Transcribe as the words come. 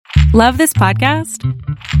Love this podcast?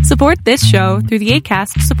 Support this show through the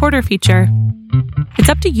Acast supporter feature. It's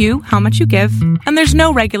up to you how much you give, and there's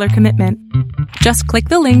no regular commitment. Just click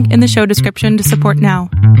the link in the show description to support now.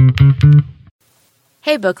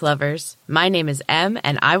 Hey, book lovers. My name is Em,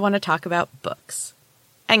 and I want to talk about books.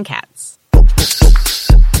 And cats.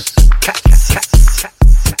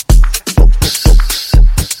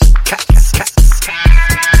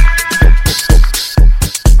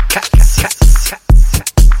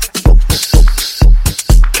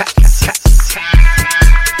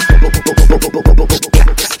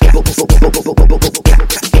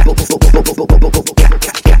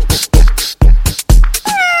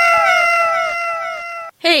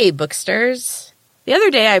 Hey, booksters. The other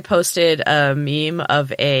day I posted a meme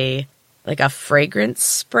of a fragrance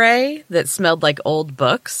spray that smelled like old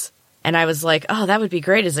books. And I was like, oh, that would be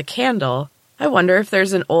great as a candle. I wonder if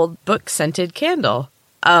there's an old book scented candle.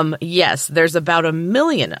 Yes, there's about 1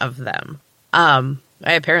 million of them. I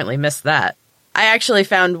apparently missed that. I actually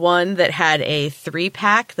found one that had a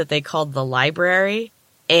 3-pack that they called the library.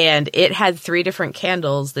 And it had 3 different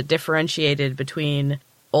candles that differentiated between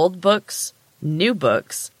old books, new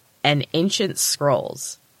books, and ancient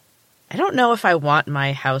scrolls. I don't know if I want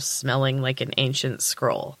my house smelling like an ancient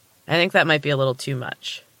scroll. I think that might be a little too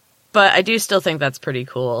much. But I do still think that's pretty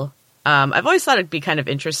cool. I've always thought it'd be kind of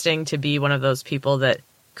interesting to be one of those people that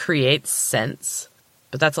creates scents.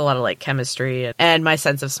 But that's a lot of chemistry, and my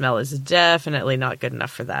sense of smell is definitely not good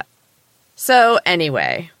enough for that. So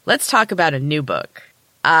anyway, let's talk about a new book.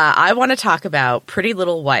 I want to talk about Pretty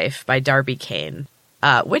Little Wife by Darby Kane.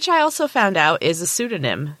 Which I also found out is a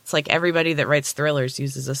pseudonym. It's like everybody that writes thrillers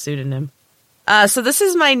uses a pseudonym. So this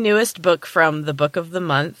is my newest book from the Book of the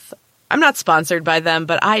Month. I'm not sponsored by them,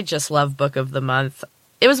 but I just love Book of the Month.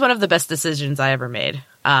 It was one of the best decisions I ever made.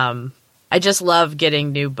 I just love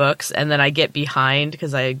getting new books, and then I get behind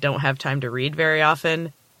because I don't have time to read very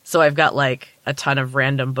often. So I've got a ton of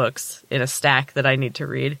random books in a stack that I need to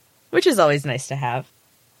read, which is always nice to have.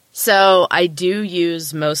 So I do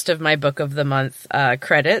use most of my Book of the Month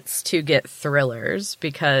credits to get thrillers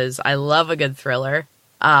because I love a good thriller.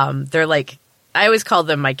 They're I always call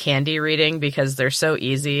them my candy reading because they're so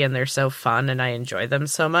easy and they're so fun and I enjoy them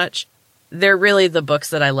so much. They're really the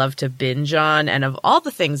books that I love to binge on, and of all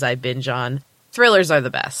the things I binge on, thrillers are the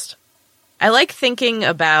best. I like thinking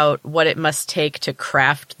about what it must take to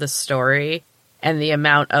craft the story and the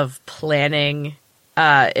amount of planning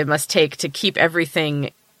it must take to keep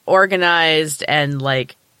everything organized and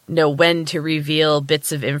know when to reveal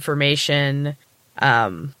bits of information.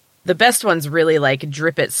 The best ones really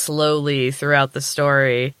drip it slowly throughout the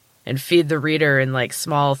story and feed the reader in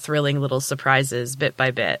small thrilling little surprises bit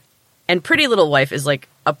by bit. And Pretty Little Wife is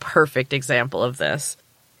a perfect example of this.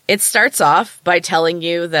 It starts off by telling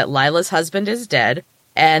you that Lila's husband is dead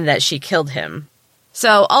and that she killed him.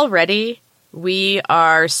 So already we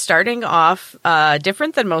are starting off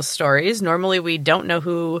different than most stories. Normally we don't know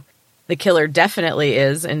who the killer definitely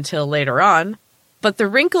is until later on. But the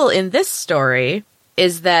wrinkle in this story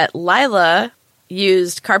is that Lila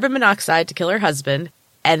used carbon monoxide to kill her husband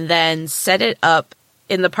and then set it up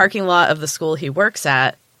in the parking lot of the school he works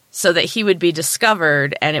at so that he would be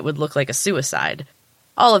discovered and it would look like a suicide.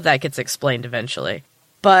 All of that gets explained eventually.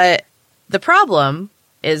 But the problem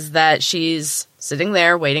is that she's sitting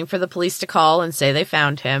there waiting for the police to call and say they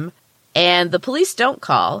found him, and the police don't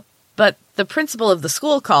call, but the principal of the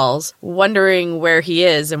school calls, wondering where he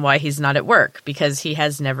is and why he's not at work, because he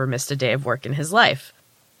has never missed a day of work in his life.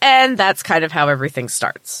 And that's kind of how everything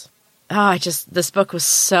starts. This book was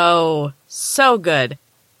so good.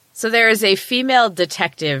 So there is a female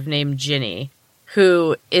detective named Ginny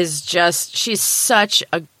who is she's such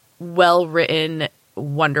a well-written,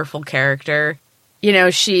 wonderful character. You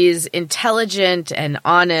know, she's intelligent and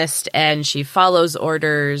honest, and she follows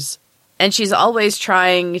orders, and she's always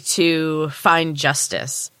trying to find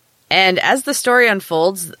justice. And as the story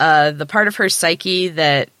unfolds, the part of her psyche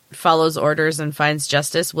that follows orders and finds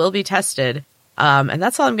justice will be tested. And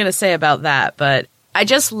that's all I'm going to say about that. But I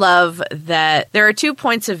just love that there are 2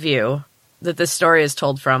 points of view that this story is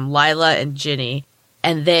told from, Lila and Ginny,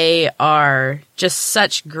 and they are just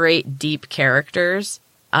such great, deep characters.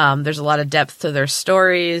 There's a lot of depth to their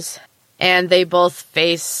stories, and they both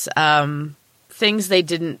face things they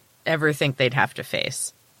didn't ever think they'd have to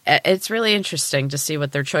face. It's really interesting to see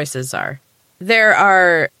what their choices are. There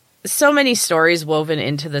are so many stories woven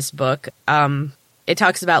into this book. It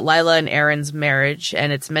talks about Lila and Aaron's marriage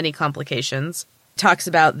and its many complications. It talks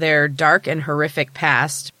about their dark and horrific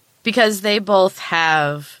past because they both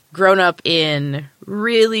have grown up in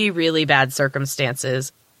really, really bad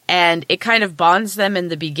circumstances. And it kind of bonds them in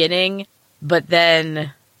the beginning, but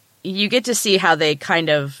then you get to see how they kind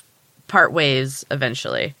of part ways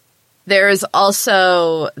eventually. There's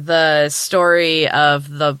also the story of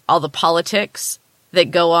all the politics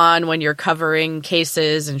that go on when you're covering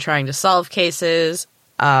cases and trying to solve cases,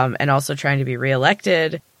 and also trying to be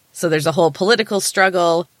reelected. So there's a whole political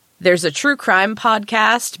struggle. There's a true crime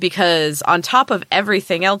podcast because on top of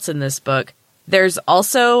everything else in this book, there's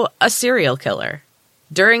also a serial killer.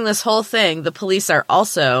 During this whole thing, the police are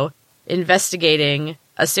also investigating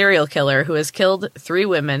a serial killer who has killed 3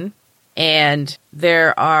 women, and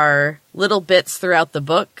there are little bits throughout the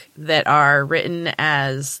book that are written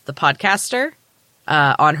as the podcaster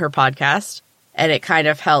on her podcast, and it kind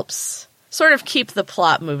of helps sort of keep the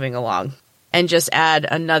plot moving along and just add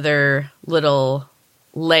another little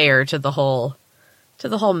layer to the whole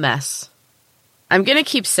mess. I'm going to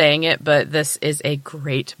keep saying it, but this is a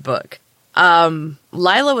great book.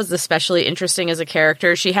 Lila was especially interesting as a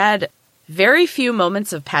character. She had very few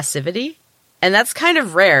moments of passivity, and that's kind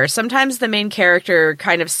of rare. Sometimes the main character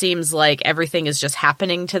kind of seems like everything is just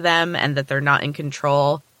happening to them and that they're not in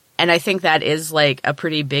control. And I think that is like a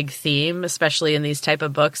pretty big theme, especially in these type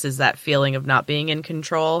of books, is that feeling of not being in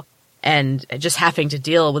control and just having to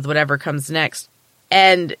deal with whatever comes next.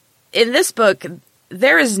 And in this book,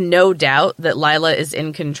 there is no doubt that Lila is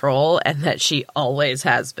in control and that she always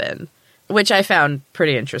has been, which I found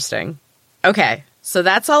pretty interesting. Okay, so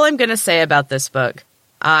that's all I'm going to say about this book.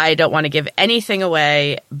 I don't want to give anything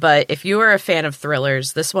away, but if you are a fan of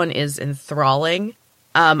thrillers, this one is enthralling.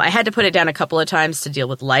 I had to put it down a couple of times to deal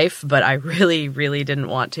with life, but I really, really didn't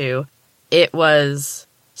want to. It was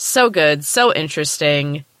so good, so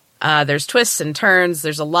interesting. There's twists and turns.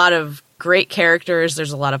 There's a lot of great characters.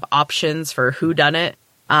 There's a lot of options for whodunit.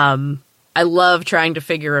 I love trying to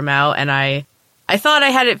figure them out, and I thought I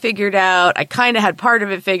had it figured out. I kind of had part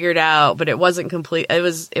of it figured out, but it wasn't complete. It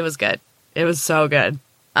was good. It was so good.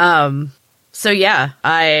 So yeah,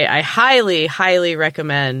 I highly, highly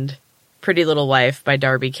recommend Pretty Little Wife by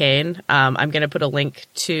Darby Kane. I'm going to put a link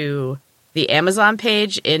to the Amazon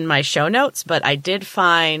page in my show notes, but I did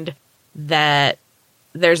find that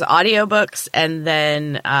there's audiobooks, and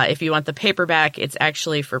then if you want the paperback, it's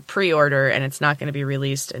actually for pre-order, and it's not going to be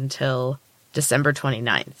released until December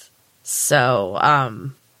 29th.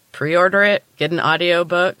 So pre-order it, get an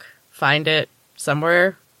audiobook, find it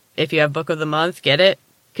somewhere. If you have Book of the Month, get it,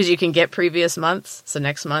 because you can get previous months. So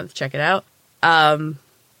next month, check it out.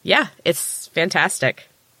 Yeah, it's fantastic.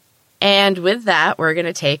 And with that, we're going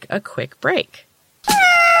to take a quick break.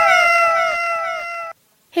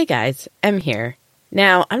 Hey guys, Em here.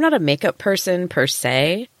 Now, I'm not a makeup person per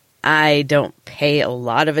se. I don't pay a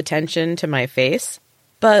lot of attention to my face.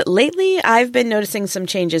 But lately, I've been noticing some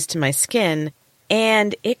changes to my skin,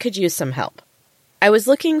 and it could use some help. I was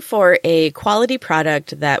looking for a quality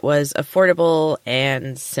product that was affordable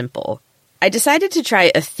and simple. I decided to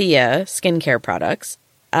try Athea skincare products.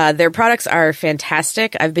 Their products are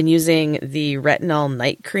fantastic. I've been using the Retinol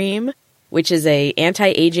Night Cream, which is a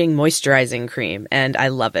anti-aging moisturizing cream, and I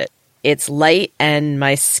love it. It's light, and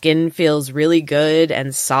my skin feels really good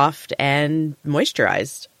and soft and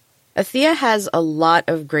moisturized. Athea has a lot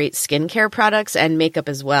of great skincare products and makeup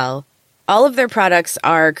as well. All of their products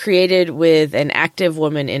are created with an active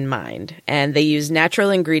woman in mind, and they use natural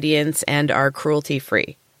ingredients and are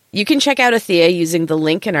cruelty-free. You can check out Athea using the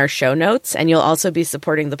link in our show notes, and you'll also be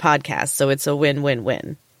supporting the podcast, so it's a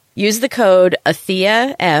win-win-win. Use the code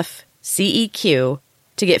ATHEAFCEQ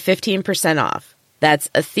to get 15% off. That's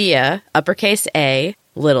Athea, uppercase A,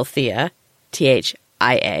 little thea,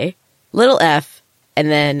 THIA, little f,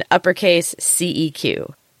 and then uppercase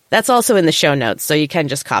CEQ. That's also in the show notes, so you can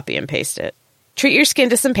just copy and paste it. Treat your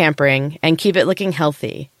skin to some pampering and keep it looking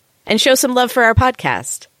healthy. And show some love for our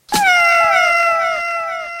podcast.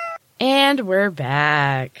 And we're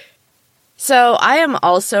back. So I am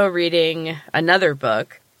also reading another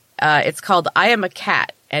book. It's called I Am a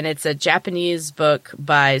Cat, and it's a Japanese book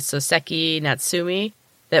by Soseki Natsumi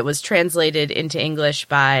that was translated into English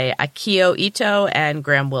by Akio Ito and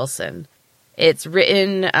Graham Wilson. It's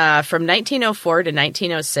written from 1904 to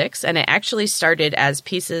 1906, and it actually started as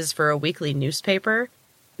pieces for a weekly newspaper.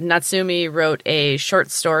 Natsumi wrote a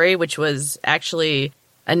short story, which was actually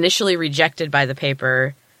initially rejected by the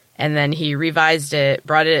paper, and then he revised it,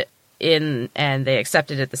 brought it in, and they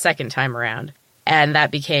accepted it the second time around. And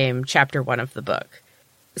that became chapter 1 of the book.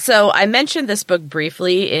 So I mentioned this book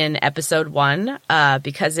briefly in episode 1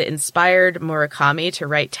 because it inspired Murakami to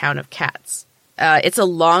write Town of Cats. It's a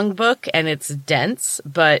long book and it's dense,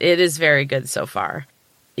 but it is very good so far.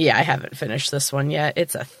 Yeah, I haven't finished this one yet.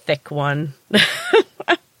 It's a thick one.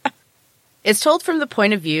 It's told from the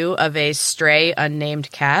point of view of a stray,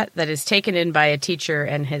 unnamed cat that is taken in by a teacher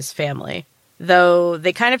and his family. Though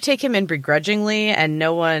they kind of take him in begrudgingly, and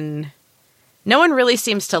no one really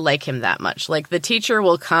seems to like him that much. Like, the teacher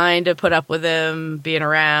will kind of put up with him being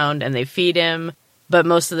around, and they feed him, but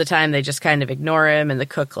most of the time they just kind of ignore him, and the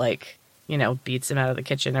cook, beats him out of the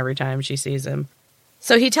kitchen every time she sees him.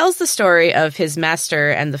 So he tells the story of his master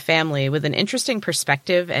and the family with an interesting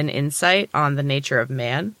perspective and insight on the nature of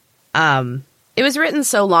man. It was written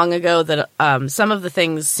so long ago that some of the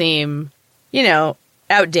things seem,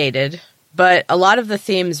 outdated, but a lot of the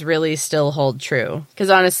themes really still hold true. Because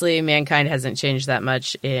honestly, mankind hasn't changed that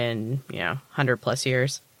much in, 100 plus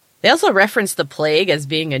years. They also referenced the plague as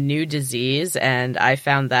being a new disease, and I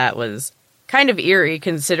found that was kind of eerie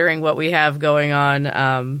considering what we have going on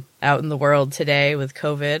out in the world today with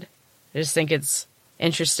COVID. I just think it's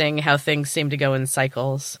interesting how things seem to go in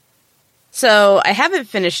cycles. So I haven't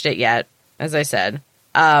finished it yet, as I said.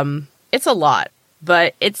 It's a lot,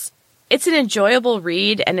 but it's an enjoyable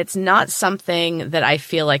read, and it's not something that I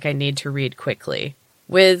feel like I need to read quickly.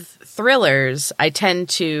 With thrillers, I tend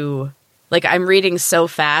to, I'm reading so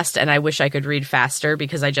fast, and I wish I could read faster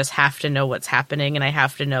because I just have to know what's happening, and I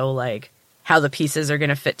have to know, how the pieces are going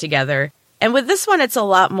to fit together. And with this one, it's a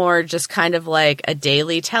lot more just kind of like a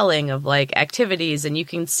daily telling of, activities, and you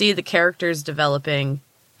can see the characters developing,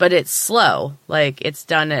 but it's slow. It's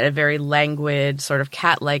done at a very languid, sort of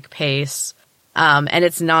cat-like pace. And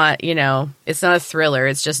it's not, it's not a thriller.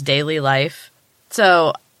 It's just daily life.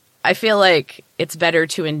 So I feel like it's better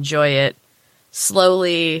to enjoy it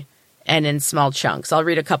slowly and in small chunks. I'll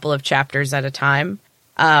read a couple of chapters at a time.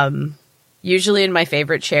 Usually in my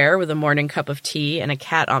favorite chair with a morning cup of tea and a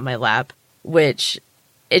cat on my lap, which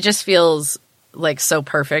it just feels so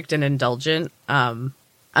perfect and indulgent.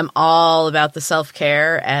 I'm all about the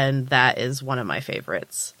self-care, and that is one of my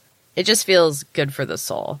favorites. It just feels good for the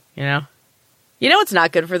soul, You know what's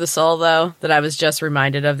not good for the soul, though, that I was just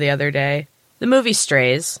reminded of the other day? The movie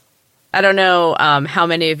Strays. I don't know how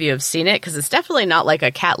many of you have seen it, because it's definitely not a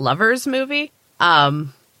cat lover's movie.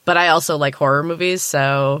 But I also like horror movies,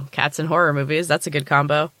 so cats and horror movies, that's a good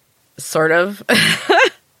combo. Sort of.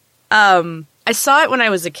 I saw it when I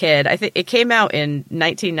was a kid. I think it came out in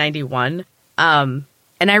 1991.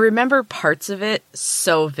 And I remember parts of it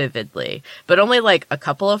so vividly, but only a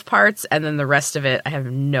couple of parts, and then the rest of it, I have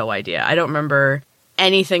no idea. I don't remember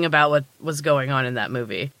anything about what was going on in that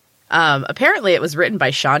movie. Apparently it was written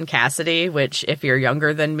by Sean Cassidy, which if you're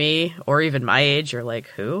younger than me, or even my age, you're like,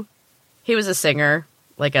 who? He was a singer,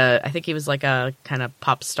 I think he was a kind of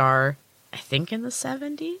pop star, I think in the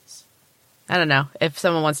 70s? I don't know. If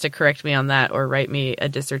someone wants to correct me on that or write me a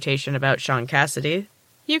dissertation about Sean Cassidy,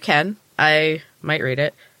 you can. I might read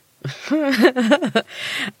it.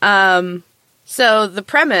 So the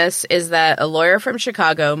premise is that a lawyer from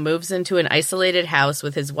Chicago moves into an isolated house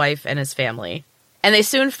with his wife and his family, and they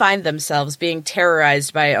soon find themselves being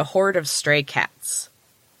terrorized by a horde of stray cats.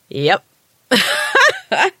 Yep.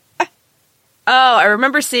 Oh, I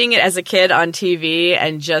remember seeing it as a kid on TV,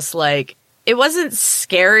 and just it wasn't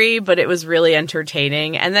scary, but it was really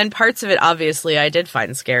entertaining. And then parts of it, obviously, I did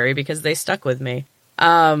find scary because they stuck with me.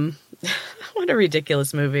 What a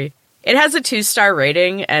ridiculous movie. It has a 2-star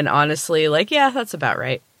rating, and honestly, yeah, that's about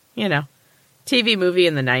right. TV movie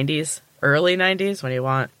in the 90s, early 90s, what do you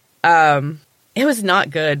want? It was not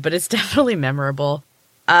good, but it's definitely memorable.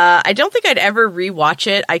 I don't think I'd ever rewatch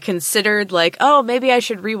it. I considered maybe I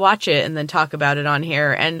should rewatch it and then talk about it on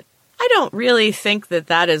here, and I don't really think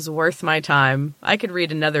that is worth my time. I could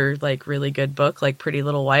read another really good book like Pretty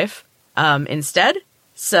Little Wife instead.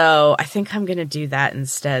 So I think I'm going to do that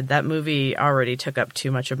instead. That movie already took up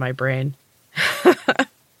too much of my brain.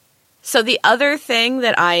 So the other thing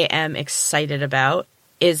that I am excited about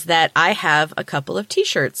is that I have a couple of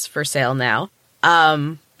t-shirts for sale now.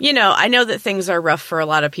 I know that things are rough for a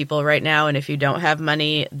lot of people right now, and if you don't have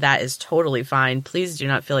money, that is totally fine. Please do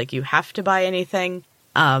not feel like you have to buy anything.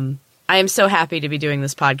 I am so happy to be doing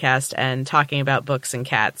this podcast and talking about books and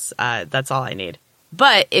cats. That's all I need.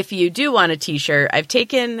 But if you do want a t-shirt, I've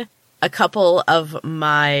taken a couple of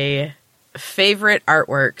my favorite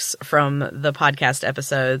artworks from the podcast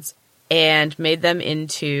episodes and made them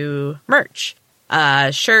into merch,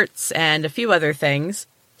 shirts, and a few other things.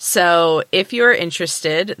 So if you're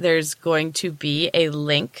interested, there's going to be a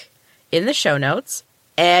link in the show notes,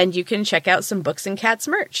 and you can check out some Books and Cats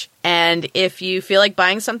merch. And if you feel like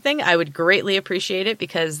buying something, I would greatly appreciate it,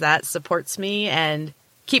 because that supports me and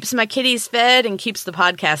keeps my kitties fed and keeps the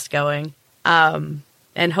podcast going.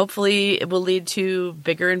 And hopefully it will lead to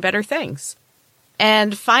bigger and better things.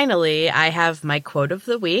 And finally, I have my quote of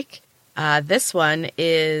the week. This one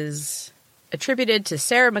is attributed to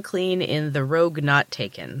Sarah McLean in The Rogue Not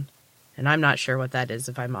Taken. And I'm not sure what that is,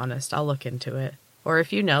 if I'm honest. I'll look into it. Or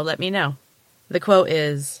if you know, let me know. The quote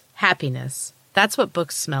is, "Happiness. That's what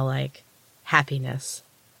books smell like. Happiness.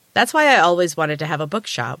 That's why I always wanted to have a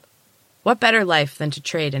bookshop. What better life than to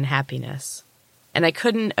trade in happiness?" And I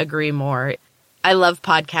couldn't agree more. I love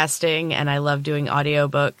podcasting and I love doing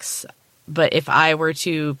audiobooks. But if I were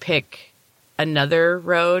to pick another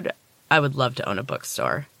road, I would love to own a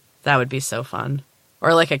bookstore. That would be so fun.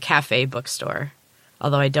 Or like a cafe bookstore.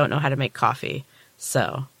 Although I don't know how to make coffee.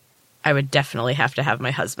 So I would definitely have to have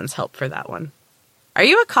my husband's help for that one. Are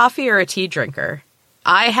you a coffee or a tea drinker?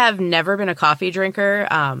 I have never been a coffee drinker.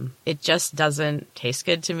 It just doesn't taste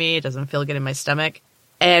good to me. It doesn't feel good in my stomach.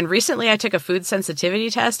 And recently I took a food sensitivity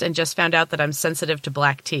test and just found out that I'm sensitive to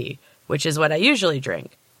black tea, which is what I usually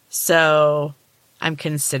drink. So I'm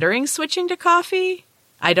considering switching to coffee.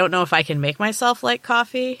 I don't know if I can make myself like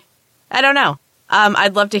coffee. I don't know.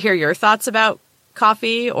 I'd love to hear your thoughts about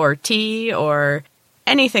coffee or tea or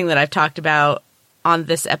anything that I've talked about on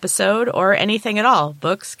this episode or anything at all.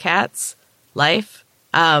 Books, cats, life.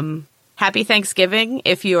 Happy Thanksgiving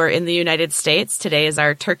if you are in the United States. Today is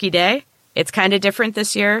our Turkey Day. It's kind of different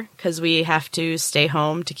this year because we have to stay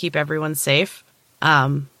home to keep everyone safe.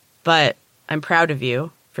 But I'm proud of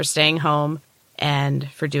you for staying home and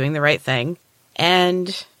for doing the right thing.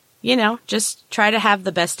 And, you know, just try to have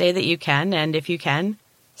the best day that you can. And if you can,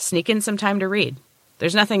 sneak in some time to read.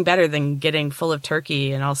 There's nothing better than getting full of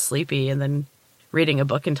turkey and all sleepy and then reading a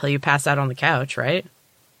book until you pass out on the couch, right?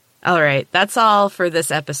 All right, that's all for this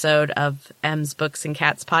episode of M's Books and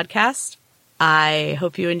Cats podcast. I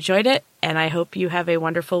hope you enjoyed it, and I hope you have a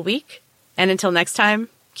wonderful week. And until next time,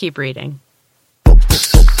 keep reading.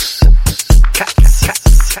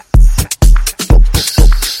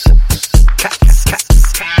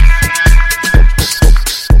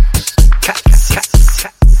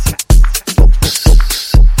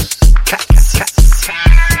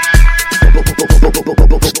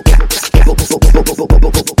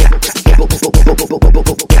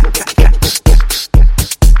 Bo